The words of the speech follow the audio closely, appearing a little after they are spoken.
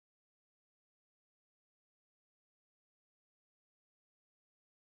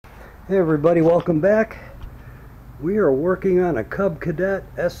Hey everybody, welcome back. We are working on a Cub Cadet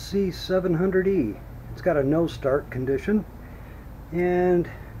SC700E. It's got a no start condition and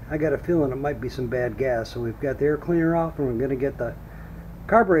I got a feeling it might be some bad gas, so we've got the air cleaner off and we're going to get the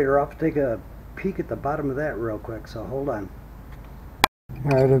carburetor off to take a peek at the bottom of that real quick, so hold on.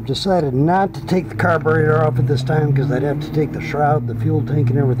 Alright, I've decided not to take the carburetor off at this time because I'd have to take the shroud, the fuel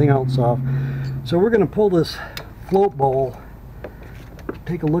tank and everything else off. So we're going to pull this float bowl,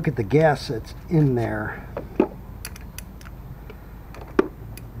 take a look at the gas that's in there.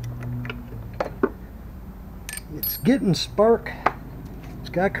 It's getting spark, it's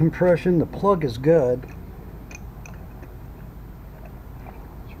got compression, the plug is good.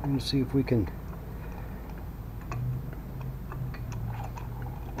 So we're going to see if we can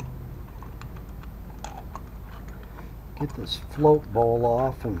get this float bowl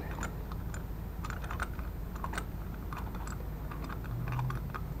off. And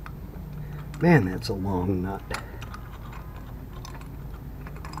man, that's a long nut.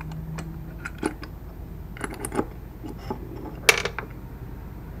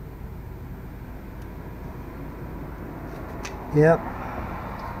 Yep.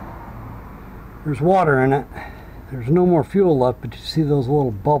 There's water in it. There's no more fuel left, but you see those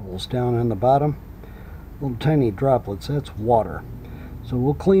little bubbles down on the bottom? Little tiny droplets. That's water. So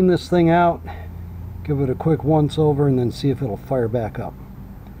we'll clean this thing out, give it a quick once over, and then see if it'll fire back up.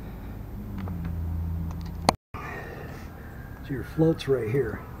 So your float's right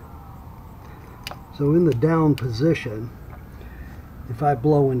here. So in the down position, if I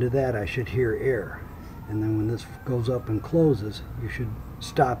blow into that, I should hear air. And then when this goes up and closes, you should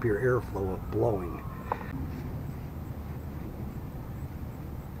stop your airflow of blowing.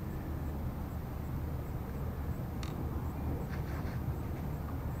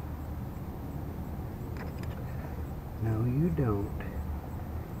 No, you don't.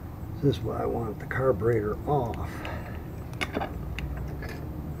 This is why I want the carburetor off.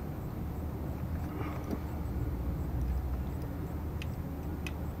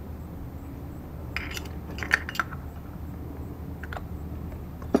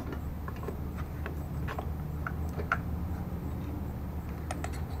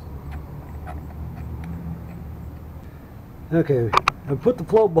 Okay, I put the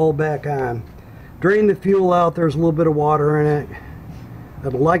float bowl back on, drain the fuel out. There's a little bit of water in it.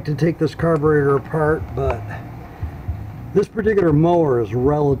 I'd like to take this carburetor apart, but this particular mower is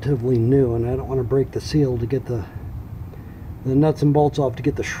relatively new and I don't want to break the seal to get the nuts and bolts off to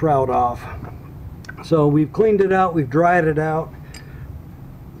get the shroud off. So we've cleaned it out, we've dried it out.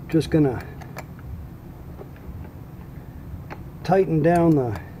 Just gonna tighten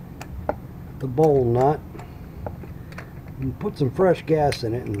down the bowl nut and put some fresh gas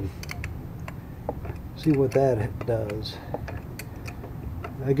in it and see what that does.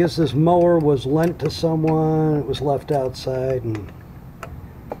 I guess this mower was lent to someone, it was left outside, and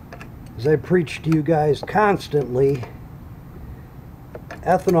as I preach to you guys constantly,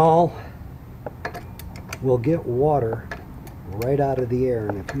 ethanol will get water right out of the air,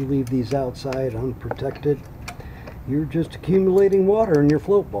 and if you leave these outside unprotected, you're just accumulating water in your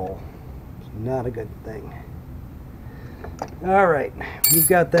float bowl. It's not a good thing. Alright, we've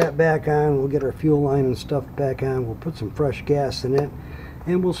got that back on. We'll get our fuel line and stuff back on. We'll put some fresh gas in it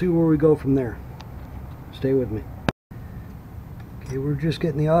and we'll see where we go from there. Stay with me. Okay, we're just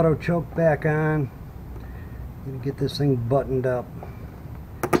getting the auto choke back on. Gonna get this thing buttoned up.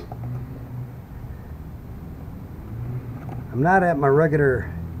 I'm not at my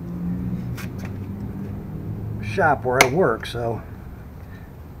regular shop where I work, so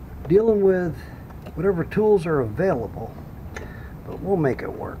dealing with whatever tools are available, but we'll make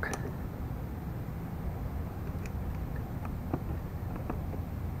it work.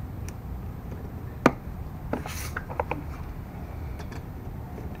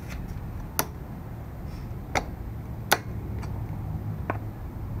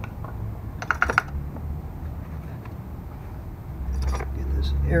 Get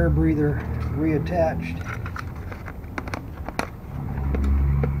this air breather reattached.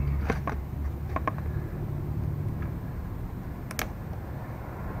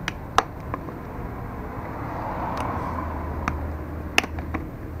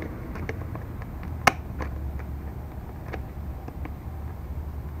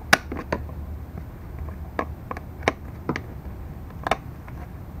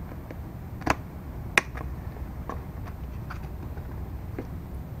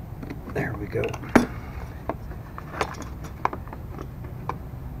 There we go.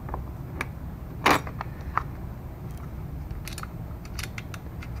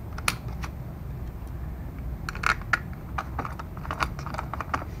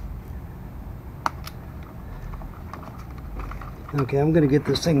 Okay, I'm going to get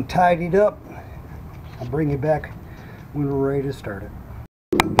this thing tidied up. I'll bring you back when we're ready to start it.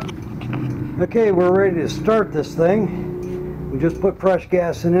 Okay, we're ready to start this thing. We just put fresh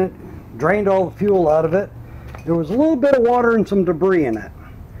gas in it, drained all the fuel out of it. There was a little bit of water and some debris in it.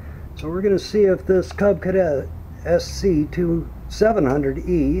 So we're going to see if this Cub Cadet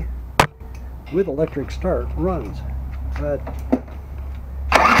SC700E with electric start runs. But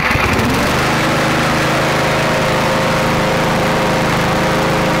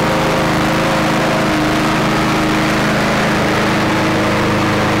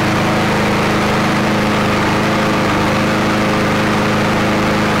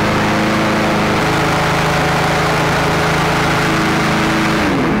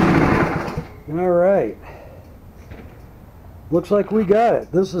alright, looks like we got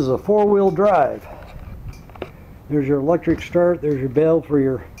it. This is a four-wheel drive. There's your electric start, there's your valve for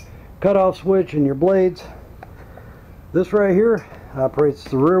your cutoff switch and your blades. This right here operates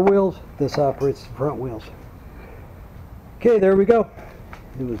the rear wheels, this operates the front wheels. Okay, there we go.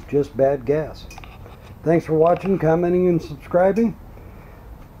 It was just bad gas. Thanks for watching, commenting, and subscribing.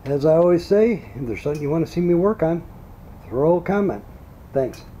 As I always say, if there's something you want to see me work on, throw a comment.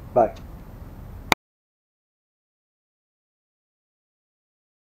 Thanks. Bye.